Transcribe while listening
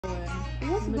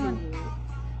is he going?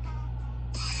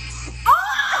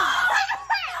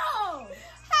 Oh!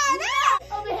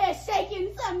 Over here shaking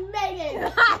some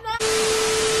Megan.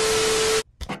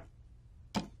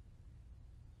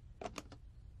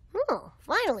 Oh,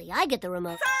 finally, I get the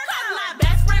remote. My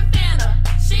best friend Fanta.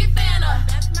 She Fanta.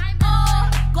 That's my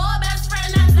best. Go best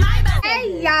friend. That's my best friend.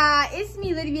 Hey y'all, it's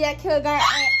me, LittyB at Kilgore.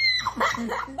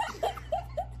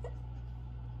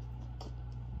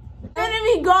 I'm gonna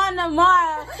be gone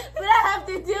tomorrow, but I have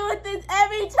to deal with this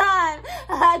every time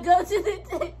I go to the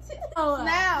dentist. Oh,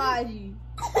 now, Audrey.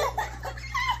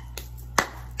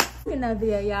 In that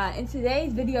video, y'all, and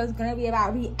today's video is gonna be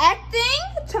about reacting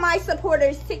to my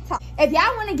supporters' TikTok. If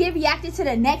y'all want to get reacted to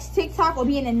the next TikTok or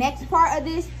be in the next part of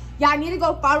this, y'all need to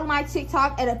go follow my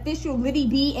TikTok at official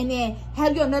LittyB and then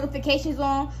have your notifications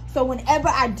on. So whenever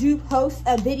I do post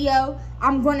a video,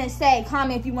 I'm gonna say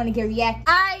comment if you want to get reacted.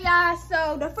 Alright, y'all.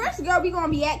 So the first girl we gonna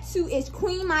react to is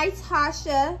Queen My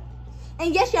Tasha.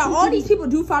 And yes, y'all, all these people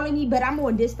do follow me, but I'm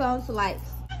on this phone, so like.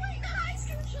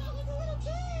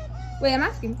 Wait, am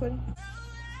I screen recording?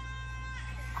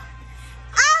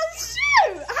 Oh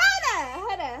shoot!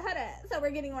 Hold up. So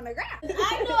we're getting on the ground.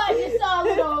 I know I just saw a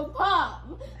little pop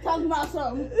talking about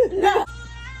something. No.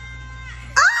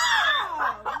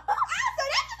 Oh! So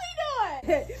that's what we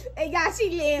doing. And y'all,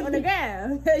 she laying on the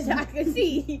ground, as y'all can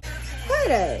see.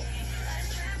 Hold up.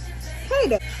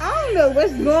 I don't know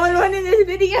what's going on in this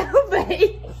video, but.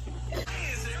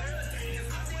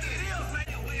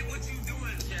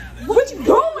 What you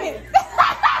doing?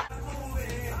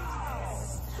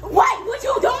 What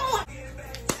you doing?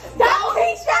 Go,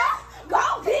 Keisha! Go,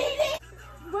 Petey!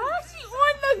 Why is she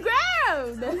on the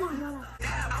ground?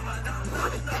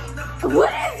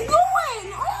 What is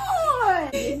going on?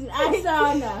 I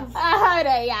saw her. I heard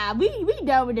her, y'all. We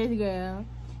done with this girl.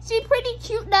 She pretty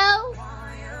cute, though.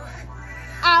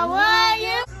 I want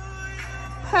you.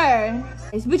 Her.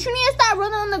 But you need to stop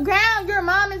rolling on the ground. Your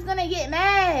mom is gonna get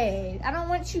mad. I don't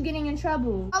want you getting in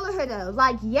trouble. Follow her though.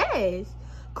 Like, yes.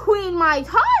 Queen My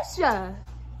Tasha.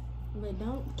 But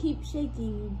don't keep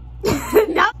shaking.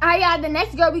 No. Alright, y'all. The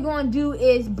next girl we gonna do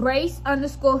is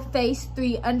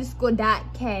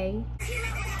brace_face3_.k.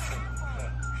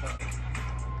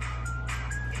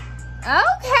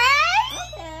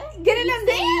 Okay. Get in them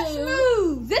dance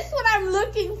moves. This is what I'm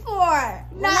looking for.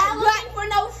 Not looking for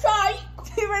no shark.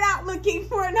 We're not looking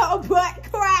for no butt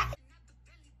crack.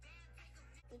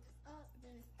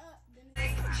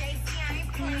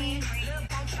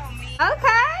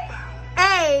 Okay.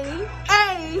 Hey.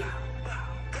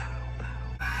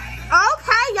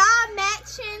 Okay, y'all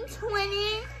matching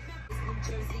 20.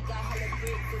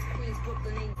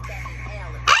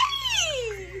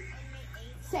 Hey!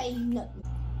 Say nothing.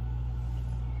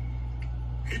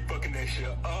 He fucking that shit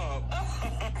up.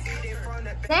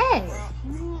 That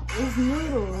is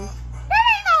noodles. That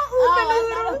ain't no Ooza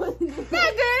noodles.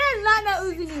 That girl, that's not no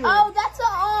Ooza noodles. Oh, that's a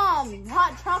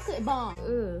hot chocolate bomb.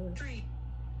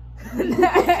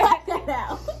 Cut that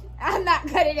out. I'm not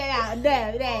cutting it out. No,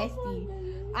 nasty.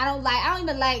 I don't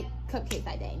even like cupcakes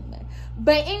like that anymore.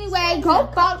 But anyway, go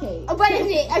follow. What is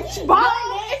it? A bomb?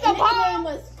 It's a bomb. My name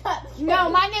was Cupcake. No,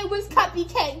 my name was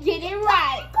Cupcake. Get it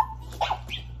right.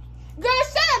 Girl,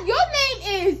 shut up. Your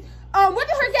name is, what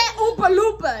the heck that? Oompa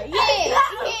Loompa. Yeah,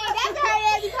 that's her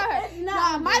name. Her.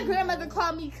 Nah, my grandmother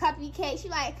called me Cupcake. She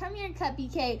like, come here,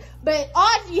 Cupcake. But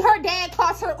Audrey, her dad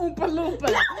calls her Oompa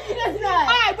Loompa. No, he does not. All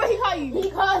right, what he call you?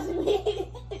 He calls me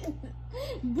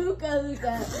Buka Luka.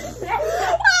 Buka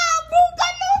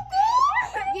Luka.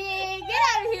 Yeah, get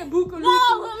out of here, Buka Luka. No,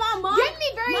 but my mom. Give me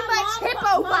very much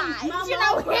hippo vibes. You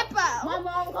know, hippo. My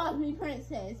mom calls me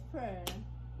Princess Pearl.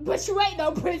 But you ain't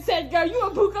no princess, girl. You a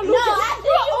Buka Luka. No,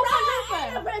 I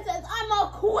ain't a princess. I'm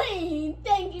a queen.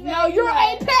 Thank you very much. No, you're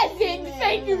a peasant.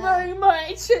 Thank you very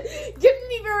much. Giving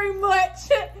me very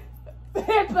much.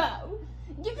 Hippo.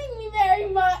 Giving me very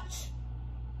much.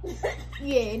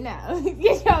 Yeah, no.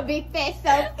 Get your big fat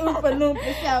self, Oompa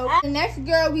Loompa self. The next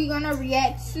girl we gonna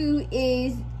react to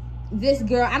is this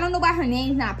girl. I don't know why her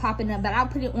name's not popping up, but I'll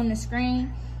put it on the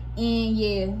screen. And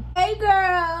yeah. Hey,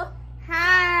 girl.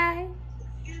 Hi.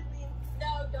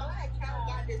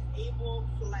 Disabled,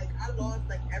 so like I lost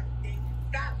like everything.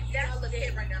 Stop, that's the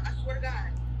kid right now. I swear to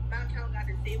God, my account got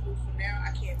disabled, so now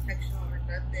I can't text you or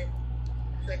nothing.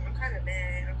 So like I'm kind of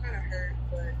mad, I'm kind of hurt,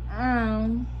 but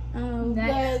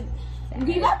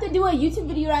we about to do a YouTube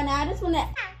video right now. I just wanna.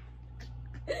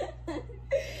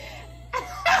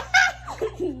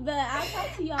 But I'll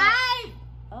talk to y'all.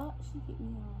 Oh, she hit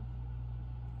me off.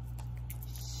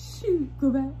 Shoot,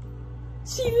 go back.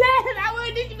 She left. I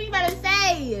wasn't think you about to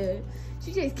say.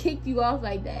 She just kicked you off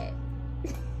like that.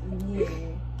 Yeah.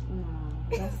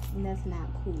 That's not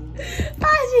cool.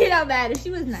 Oh, she don't matter. She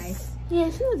was nice. Yeah,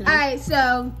 she was nice. Alright,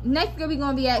 so next girl we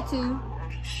gonna be at too.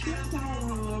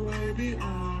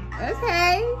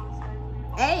 Okay.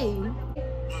 Hey.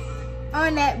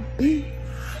 On that beat.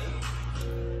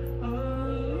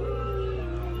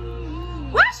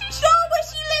 Why she showing where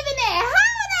she living at?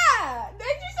 Hold up. Did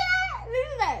you see that?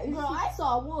 Listen to that. Girl, I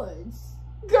saw woods.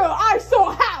 Girl, I saw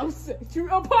a house.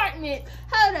 Apartment.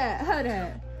 Hold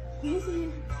up. You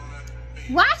see?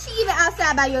 Why she even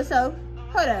outside by yourself?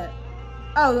 Hold up.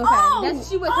 Oh, okay. Oh,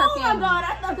 She with her family. Oh my God,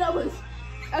 I thought that was.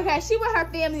 Okay, she with her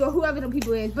family or whoever the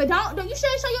people is. But don't you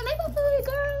shouldn't show your neighborhood,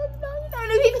 girl.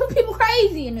 You know, people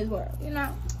crazy in this world. You know.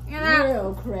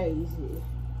 Real crazy.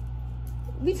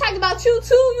 We talked about you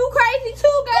too. You crazy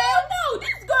too, girl. No,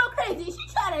 this girl crazy. She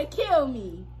trying to kill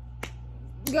me.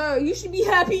 Girl, you should be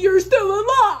happy you're still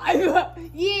alive.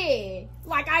 Yeah.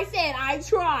 Like I said, I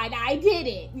tried. I did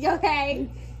it. Okay?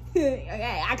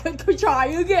 Okay, I could try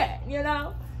again, you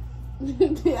know?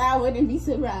 I wouldn't be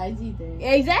surprised either.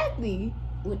 Exactly.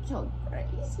 With your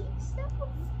crazy self.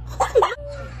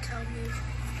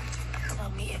 Tell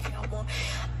me if y'all want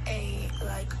a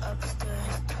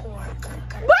upstairs tour.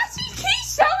 Why she keep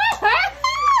showing her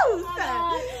house?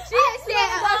 She had said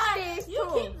upstairs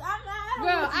tour.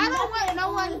 Girl, I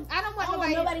don't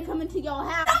want nobody coming to your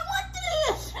house. I want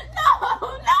this.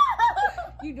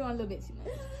 No. You doing a little bit too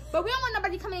much. But we don't want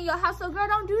nobody coming in your house, so girl,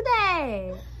 don't do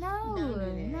that. No.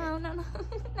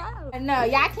 No,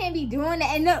 y'all can't be doing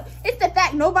that. And no, it's the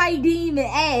fact nobody didn't even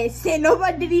ask and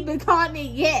nobody didn't even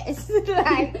comment yes.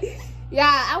 Like,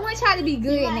 yeah, I want y'all to be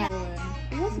good now.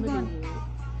 What's going on?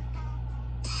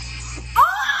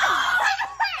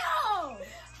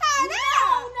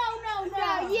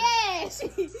 No. Yes.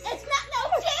 It's not no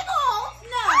jiggles.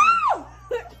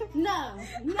 No.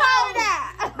 Hold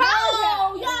that. No,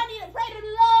 y'all need to pray to the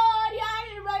Lord.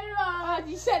 Oh,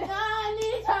 you said I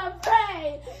need to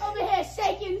pray. Over here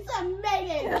shaking some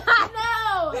maiden.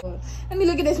 No. Let me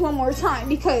look at this one more time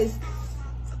because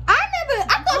I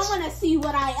thought want to see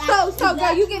what I asked. So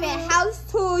girl, you giving house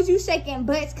tours, you shaking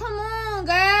butts. Come on,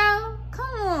 girl.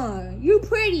 Come on. You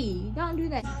pretty. Don't do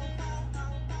that.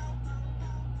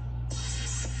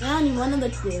 I don't even want to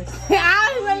look at this. I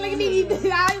don't even want to look at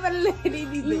these. I don't even want to look at these.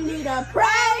 You need a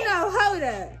pray. No, hold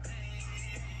up.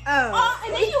 Oh,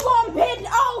 and then you gonna bend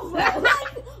over.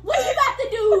 Like, what you about to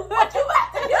do?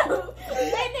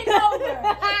 Bend it over.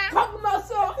 Cover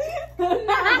myself.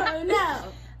 No.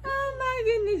 Oh my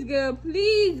goodness, girl.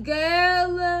 Please,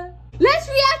 girl. Let's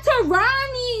react to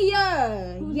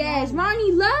Ronnie. Yes,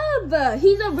 Ronnie Love.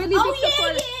 He's a really big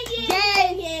supporter. Yeah.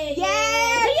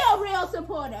 He a real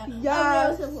supporter.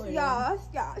 Yes.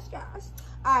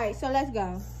 All right, so let's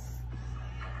go.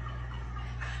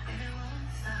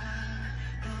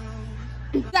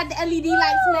 You got the LED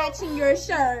lights matching your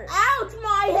shirt. Out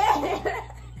my head.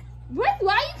 Why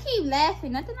you keep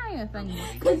laughing? Nothing not even funny.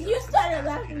 Cause you started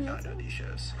laughing.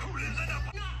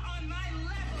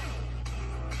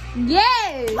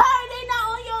 Yes. They not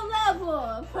on your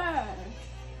level.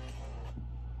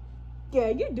 Yeah,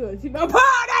 you doing too much. They not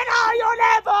on your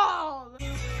level.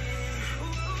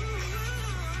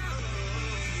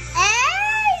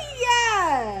 Hey,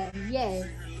 yes.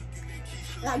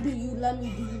 Now, do you love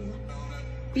me?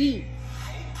 Beat.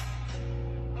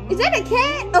 Is that a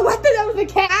cat? Oh, I thought that was a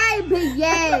cat. But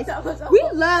yes, we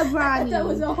love Ronnie. That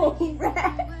was a whole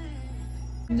rat.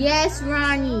 Yes,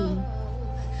 Ronnie.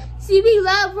 See, we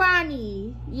love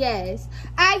Ronnie. Yes.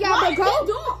 But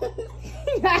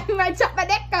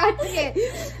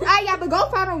go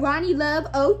follow Ronnie Love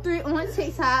 03 on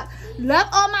TikTok. Love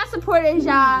all my supporters,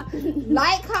 y'all.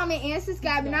 Like, comment, and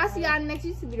subscribe. And I'll see y'all in the next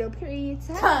YouTube video. Period.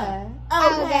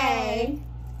 Okay.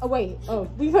 Oh, wait. Oh,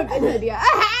 we put this video.